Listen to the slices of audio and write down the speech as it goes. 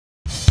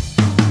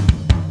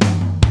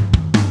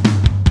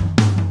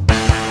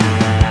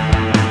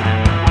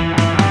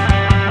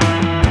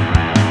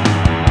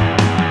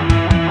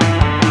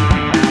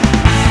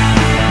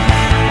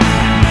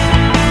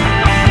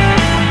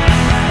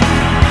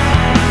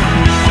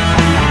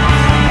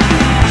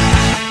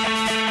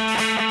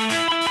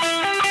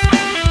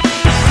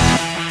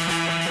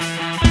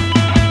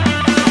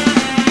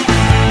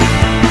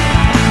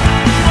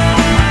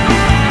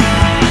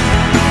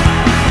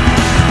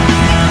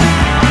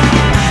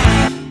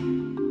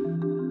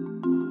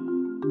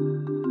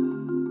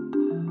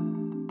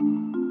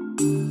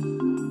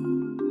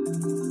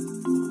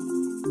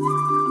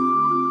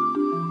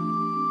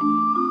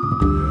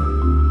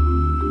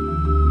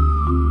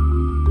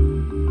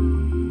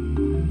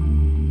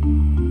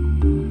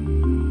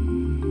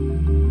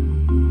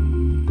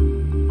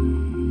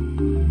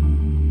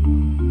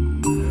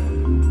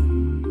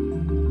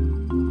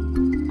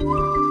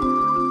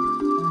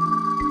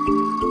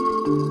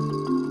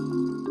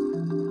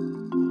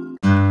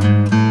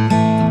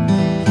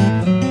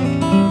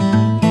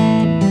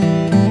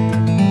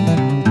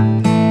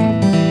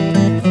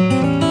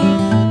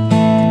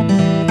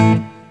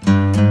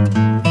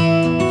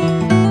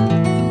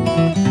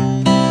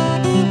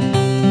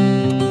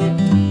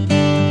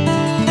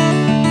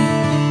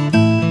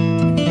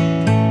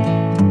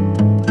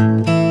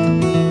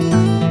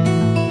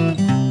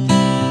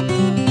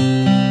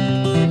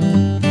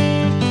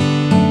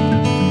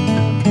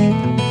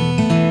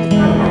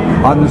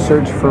on the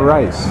search for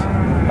rice.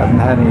 Haven't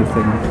had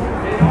anything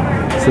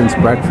since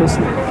breakfast.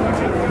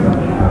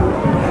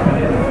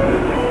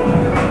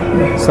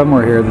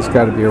 Somewhere here, there's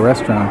got to be a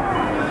restaurant.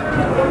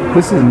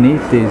 This is neat,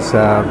 these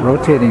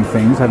rotating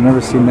things. I've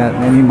never seen that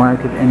in any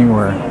market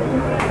anywhere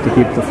to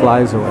keep the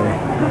flies away.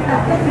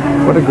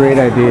 What a great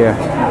idea.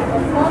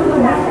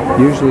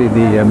 Usually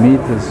the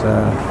meat is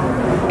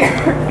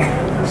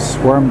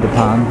swarmed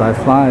upon by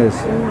flies.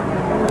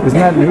 Isn't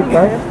that neat,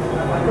 Bart?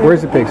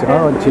 Where's the pigs?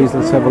 Oh, geez,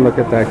 let's have a look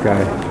at that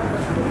guy.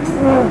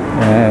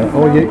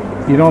 Oh,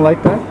 you don't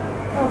like that?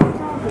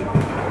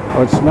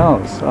 Oh, it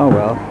smells. Oh,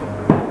 well.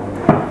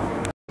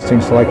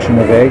 Interesting selection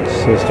of eggs.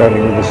 So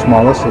starting with the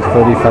smallest is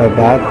 35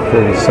 baht,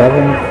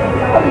 37,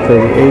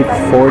 38,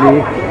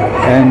 40.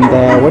 And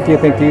what do you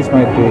think these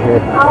might be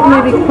here?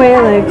 Maybe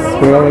quail eggs.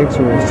 Quail eggs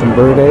or some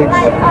bird eggs.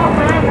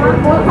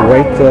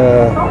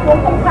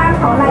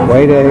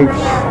 White eggs,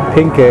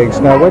 pink eggs.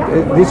 Now,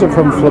 these are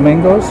from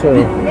flamingos,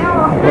 or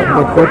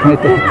what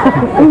might they?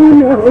 Who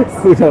knows?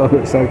 Who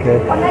knows? Okay.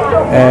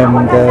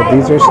 And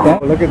these are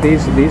snapped. Look at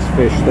these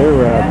fish.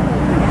 They're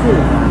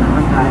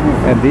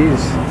and these.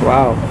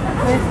 Wow.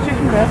 Nice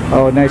chicken breast.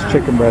 Oh, nice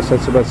chicken breast.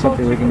 That's about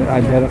something we can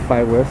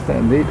identify with.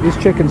 And these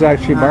chickens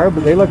actually, Barb,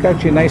 they look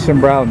actually nice and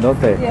brown, don't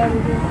they? Yeah,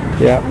 they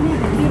do. Yeah.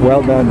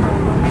 Well done.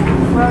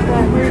 Well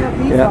done. Here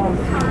you go.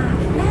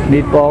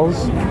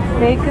 Meatballs. Meatballs.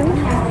 Bacon.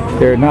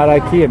 They're not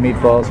IKEA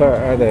meatballs,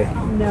 are they?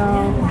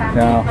 No.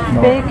 No.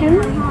 Bacon.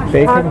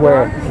 Bacon?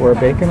 Where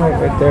bacon?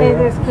 Right there? Hey,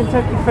 there's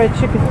Kentucky Fried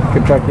Chicken.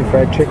 Kentucky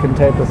Fried Chicken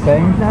type of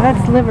thing? Now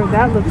that's liver.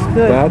 That looks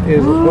good. That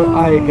is what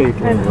I hate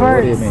liver. And What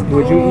hearts. do you mean?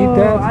 Would you eat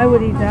that? I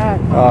would eat that.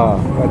 Oh,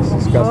 that's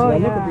disgusting. Oh,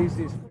 Look yeah. at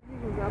these.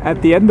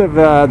 At the end of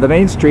the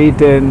main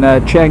street in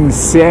Chiang,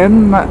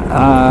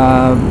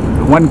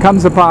 one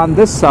comes upon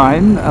this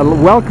sign,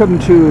 welcome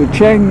to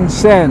Chiang,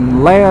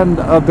 land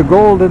of the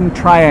Golden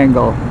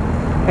Triangle.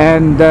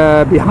 And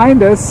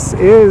behind us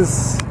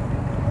is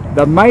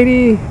the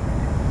mighty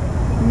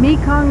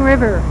Mekong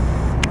River.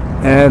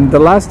 And the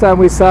last time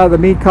we saw the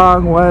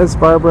Mekong was,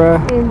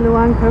 Barbara? In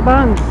Luang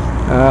Prabang.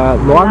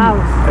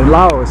 Laos.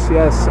 Laos,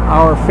 yes.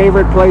 Our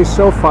favorite place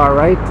so far,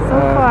 right?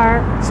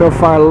 So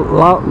far.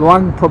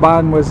 Luang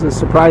Prabang was the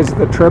surprise of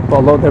the trip,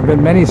 although there have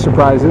been many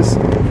surprises.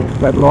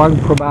 But Luang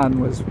Prabang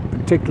was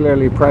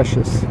particularly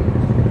precious.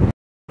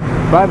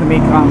 By the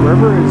Mekong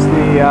River is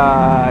the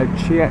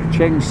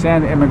Chiang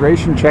Saen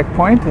immigration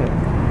checkpoint.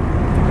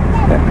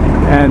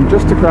 And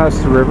just across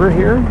the river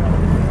here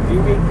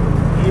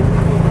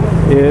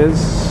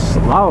is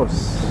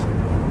Laos.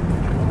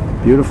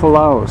 Beautiful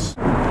Laos.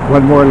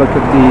 One more look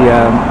at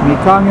the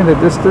Mekong in the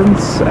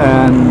distance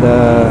and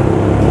the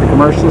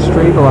commercial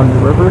street along the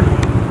river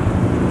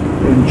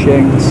in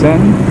Chiang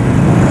Saen.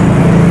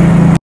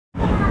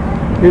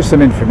 Here's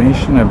some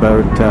information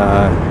about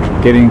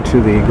getting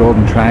to the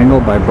Golden Triangle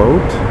by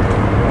boat.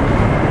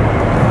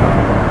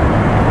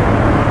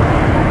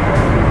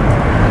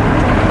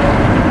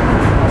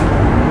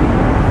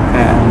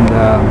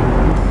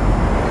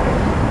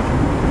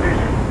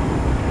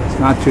 It's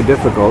not too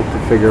difficult to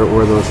figure out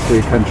where those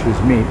three countries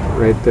meet.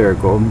 Right there,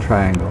 Golden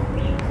Triangle.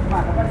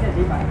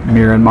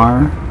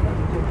 Myanmar,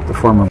 the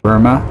former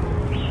Burma,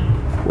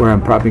 where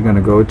I'm probably going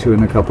to go to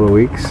in a couple of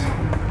weeks.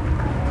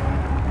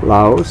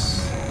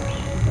 Laos,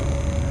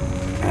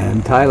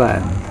 and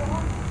Thailand.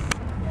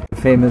 The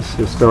famous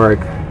historic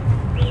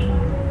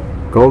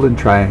Golden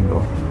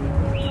Triangle.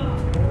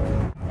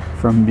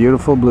 From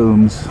beautiful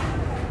blooms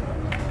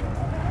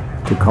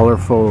to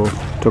colorful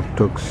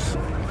tuk-tuks.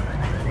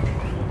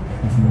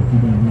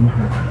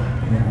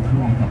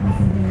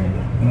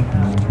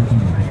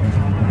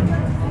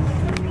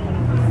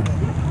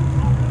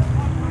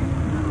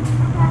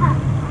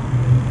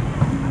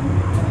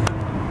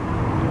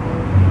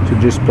 To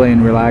just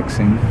plain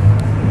relaxing.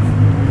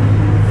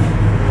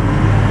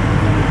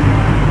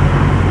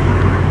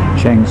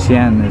 Chiang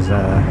Saen is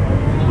a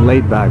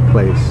laid-back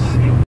place.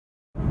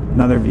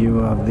 Another view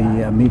of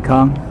the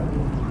Mekong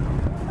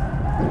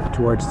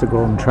towards the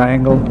Golden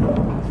Triangle,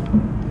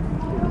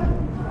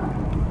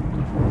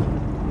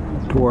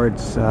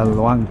 towards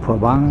Luang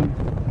Prabang.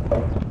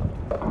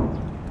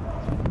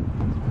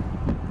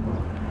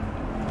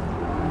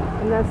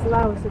 And that's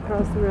Laos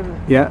across the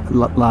river. Yeah,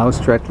 Laos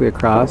directly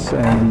across,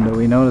 and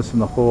we notice in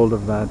the hold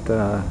of that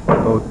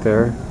boat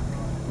there,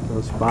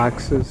 those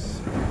boxes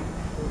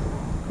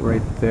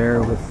right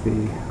there with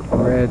the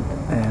red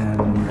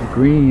and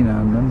green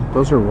on them.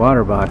 Those are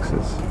water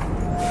boxes.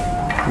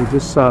 We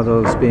just saw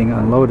those being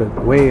unloaded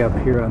way up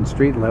here on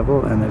street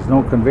level, and there's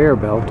no conveyor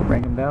belt to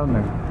bring them down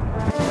there.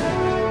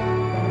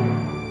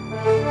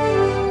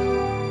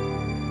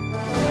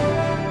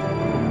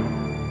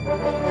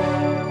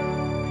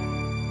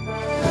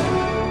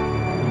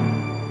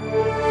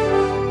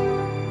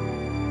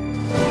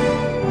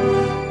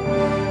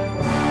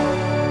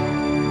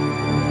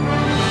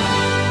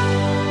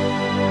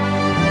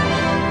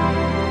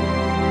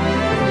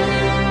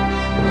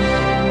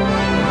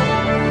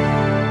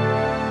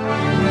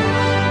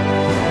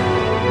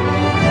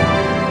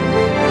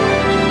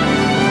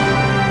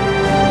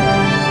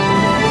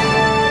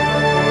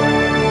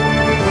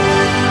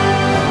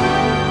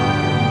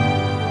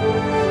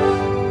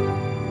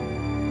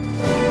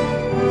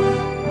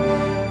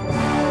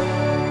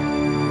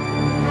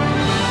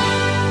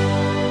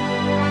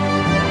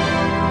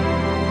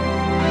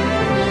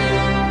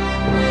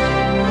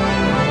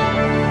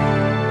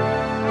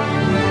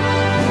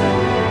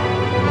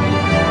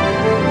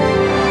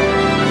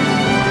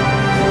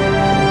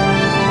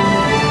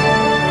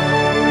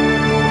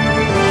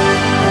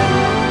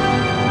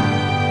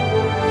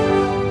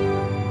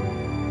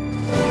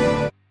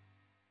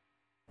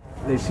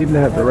 seem to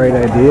have the right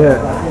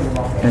idea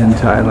in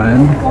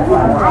Thailand,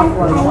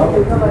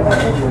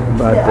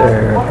 but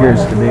there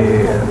appears to be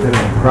a bit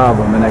of a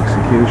problem in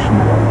execution.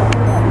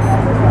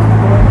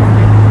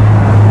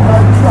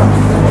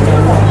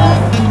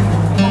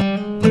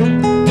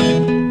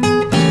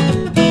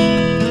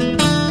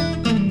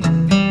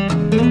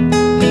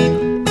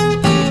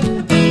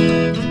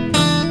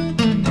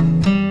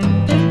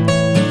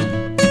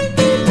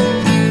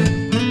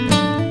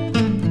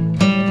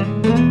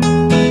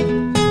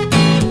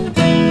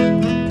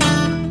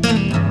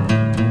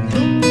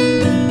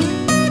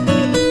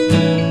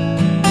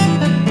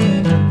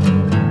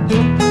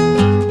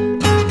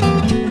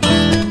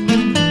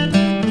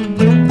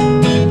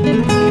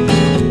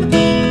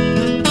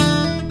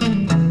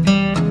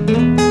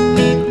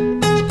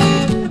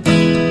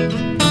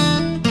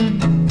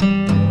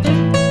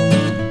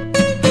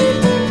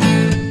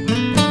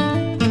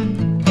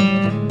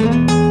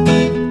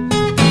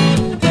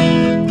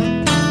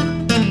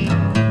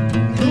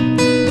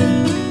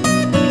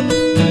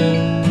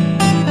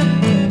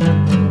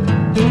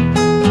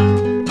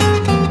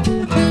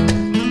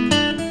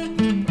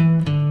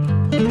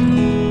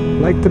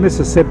 Like the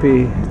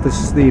Mississippi,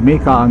 the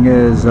Mekong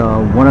is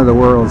one of the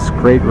world's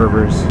great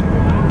rivers,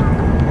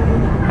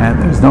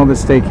 and there's no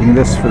mistaking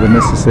this for the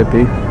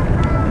Mississippi.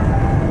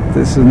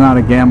 This is not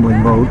a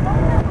gambling boat,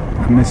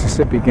 a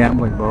Mississippi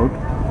gambling boat,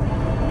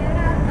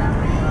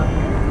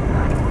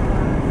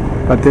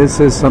 but this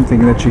is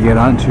something that you get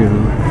onto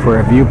for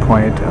a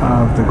viewpoint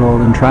of the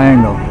Golden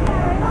Triangle.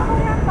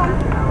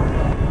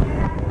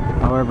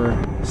 However,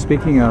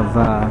 speaking of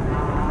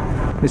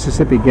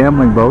Mississippi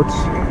gambling boats,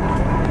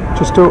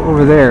 just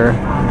over there,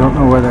 I don't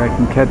know whether I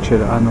can catch it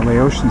on the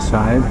Laotian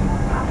side,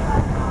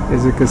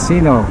 is a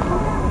casino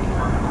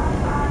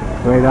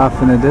right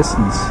off in the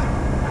distance.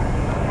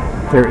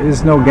 There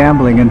is no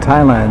gambling in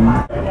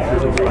Thailand.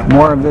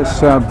 More of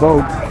this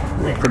boat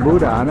with the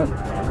Buddha on it.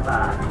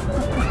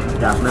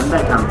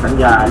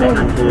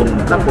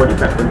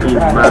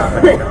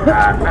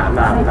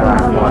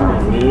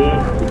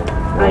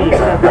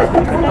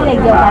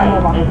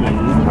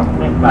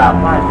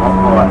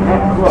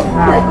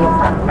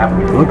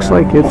 Looks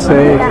like it's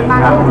a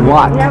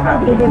lot.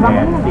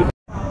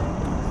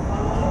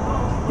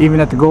 Even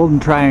at the Golden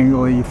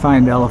Triangle you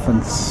find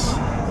elephants.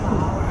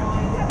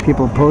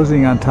 People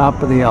posing on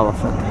top of the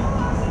elephant.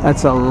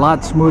 That's a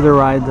lot smoother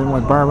ride than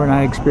what Barbara and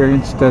I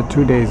experienced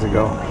 2 days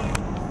ago.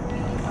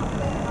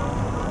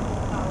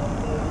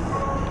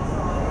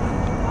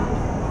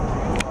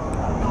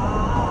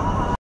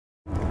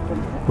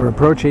 We're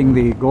approaching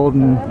the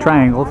Golden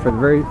Triangle for the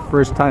very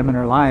first time in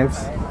our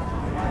lives.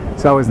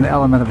 It's always an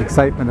element of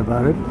excitement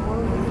about it.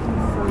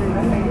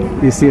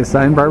 You see a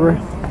sign, Barbara?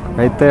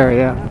 Right there,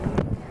 yeah.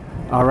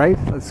 All right,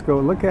 let's go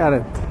look at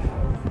it.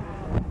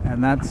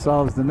 And that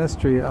solves the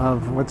mystery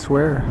of what's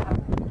where.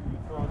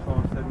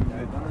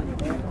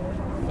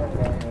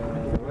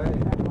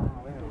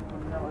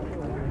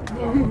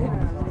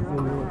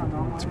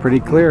 It's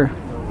pretty clear.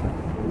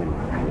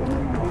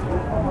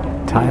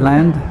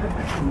 Thailand,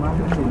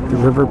 the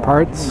river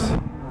parts,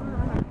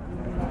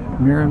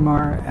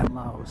 Myanmar and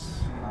Laos.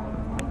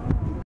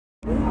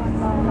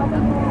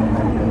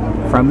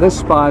 From this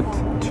spot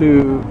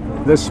to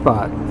this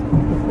spot.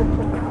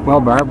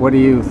 Well, Barb, what do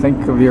you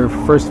think of your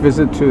first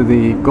visit to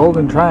the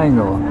Golden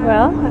Triangle?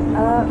 Well,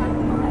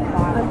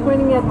 I'm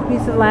pointing at the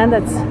piece of land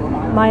that's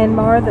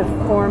Myanmar, the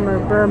former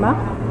Burma.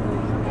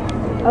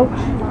 Out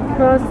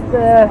across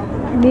the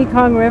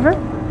Mekong River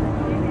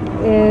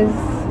is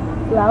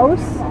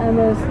Laos, and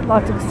there's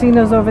lots of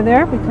casinos over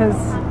there because,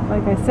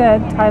 like I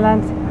said,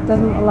 Thailand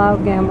doesn't allow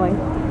gambling.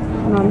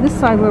 And on this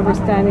side where we're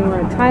standing, we're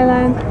in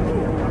Thailand.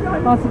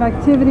 Lots of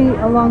activity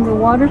along the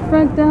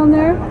waterfront down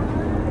there.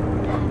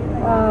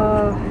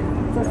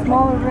 It's a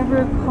smaller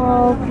river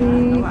called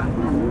the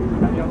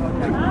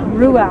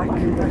Ruark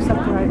or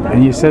something like that.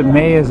 And you said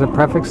May is a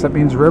prefix that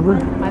means river?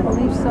 I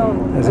believe so.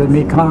 Is it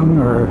Mekong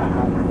or?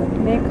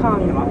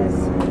 Mekong is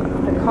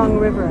the Kong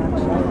River,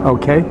 actually.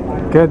 Okay,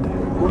 good,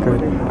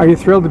 good. Are you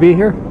thrilled to be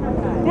here?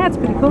 Yeah, it's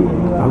pretty cool.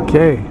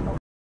 Okay.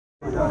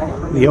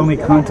 The only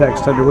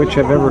context under which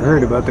I've ever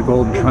heard about the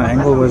Golden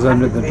Triangle was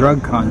under the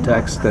drug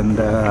context, and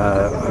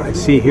I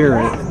see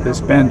here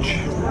this bench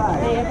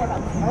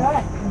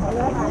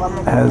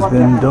has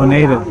been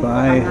donated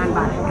by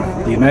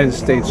the United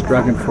States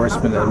Drug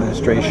Enforcement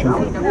Administration,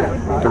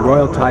 the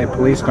Royal Thai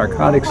Police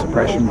Narcotics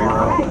Suppression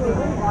Bureau,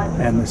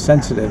 and the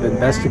Sensitive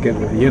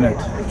Investigative Unit,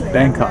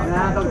 Bangkok.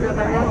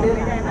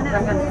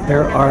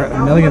 There are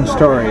a million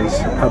stories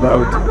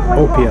about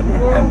opium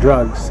and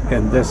drugs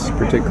in this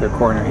particular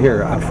corner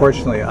here.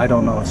 Unfortunately, I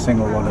don't know a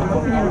single one of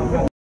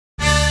them.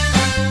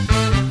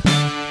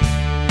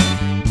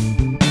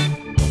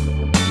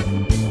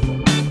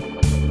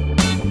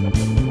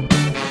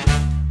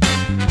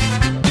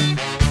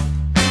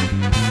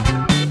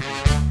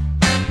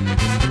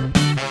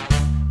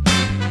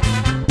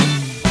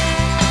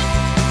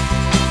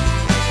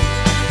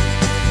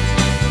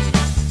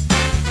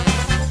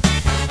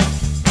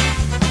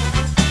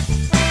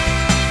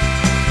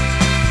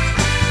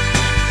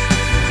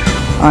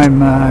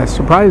 I'm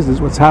surprised at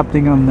what's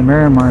happening on the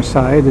Myanmar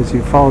side. As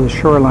you follow the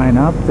shoreline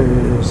up,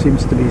 there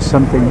seems to be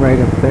something right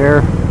up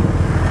there.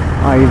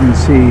 I even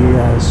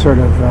see sort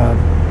of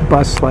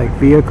bus-like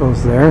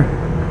vehicles there.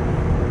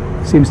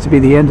 Seems to be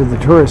the end of the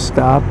tourist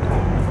stop.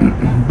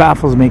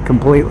 Baffles me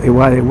completely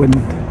why they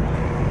wouldn't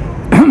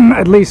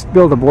at least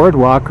build a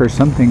boardwalk or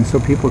something so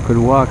people could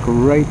walk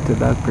right to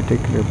that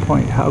particular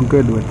point. How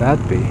good would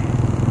that be?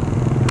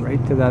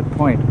 Right to that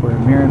point where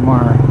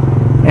Myanmar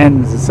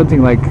ends. It's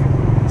something like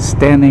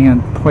standing at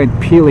Point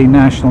Pelee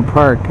National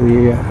Park,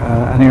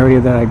 an area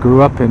that I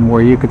grew up in,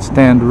 where you could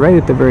stand right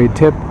at the very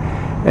tip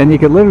and you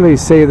could literally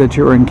say that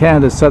you were in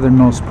Canada's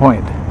southernmost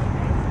point.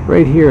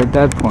 Right here at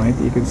that point,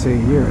 you can say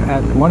you're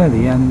at one of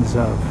the ends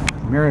of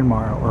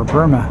Myanmar or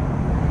Burma.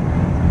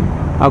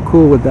 How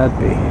cool would that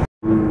be?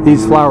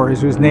 These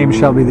flowers, whose names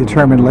shall be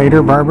determined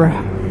later, Barbara?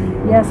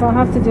 Yes, I'll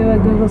have to do a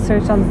Google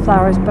search on the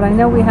flowers, but I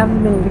know we have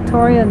them in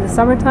Victoria in the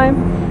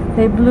summertime.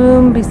 They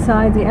bloom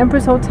beside the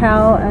Empress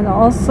Hotel and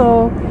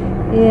also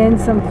in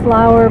some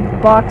flower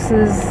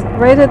boxes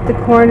right at the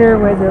corner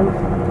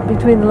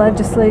between the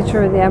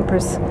legislature and the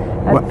Empress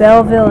at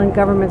Belleville and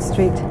Government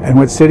Street. And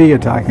what city are you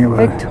talking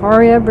about?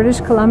 Victoria, British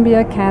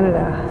Columbia,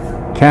 Canada.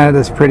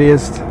 Canada's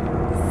prettiest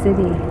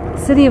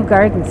City of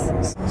Gardens.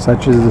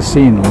 Such is the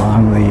scene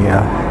along the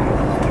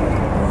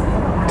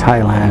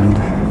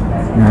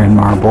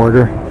Thailand-Myanmar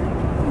border.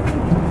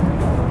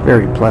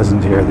 Very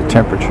pleasant here. The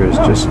temperature is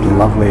just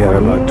lovely at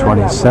about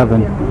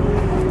 27.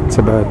 It's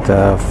about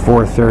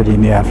 4:30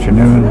 in the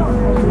afternoon.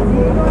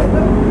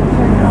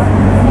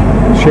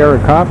 Share a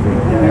coffee.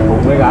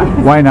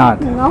 Why not?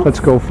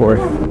 Let's go for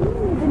it.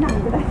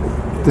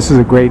 This is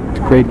a great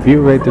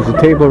view. Right, there's a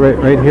table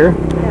right here.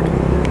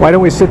 Why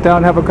don't we sit down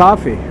and have a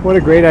coffee? What a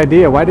great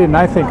idea. Why didn't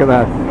I think of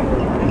that?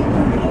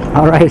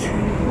 All right.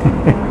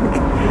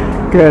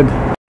 Good.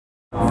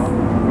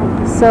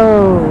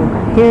 So,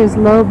 here's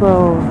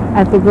Lobo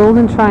at the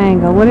Golden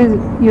Triangle. What is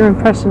your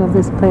impression of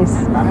this place?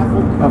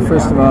 Well,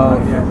 first of all,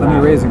 let me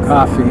raise a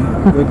coffee,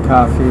 a good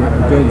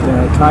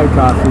Thai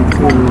coffee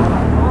to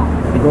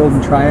the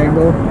Golden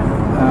Triangle.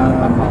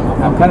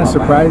 I'm kind of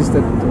surprised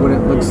at what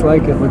it looks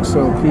like. It looks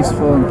so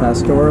peaceful and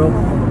pastoral.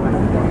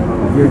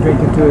 You're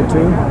drinking to it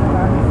too?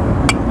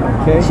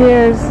 Okay.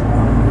 Cheers.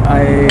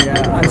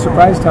 I'm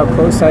surprised how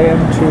close I am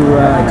to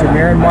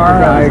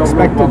Myanmar. I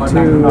expected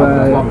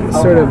to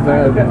sort of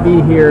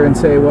be here and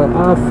say, well,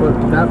 off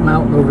of that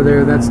mountain over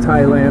there, that's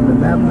Thailand,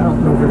 and that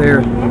mountain over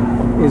there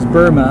is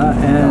Burma,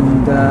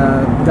 and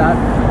that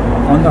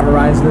on the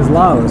horizon is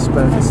Laos.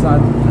 But it's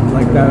not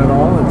like that at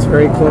all. It's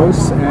very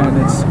close, and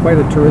it's quite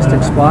a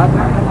touristic spot,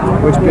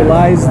 which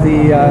belies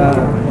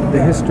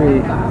the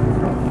history.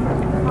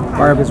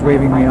 Barb is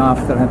waving me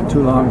off that I have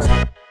too long.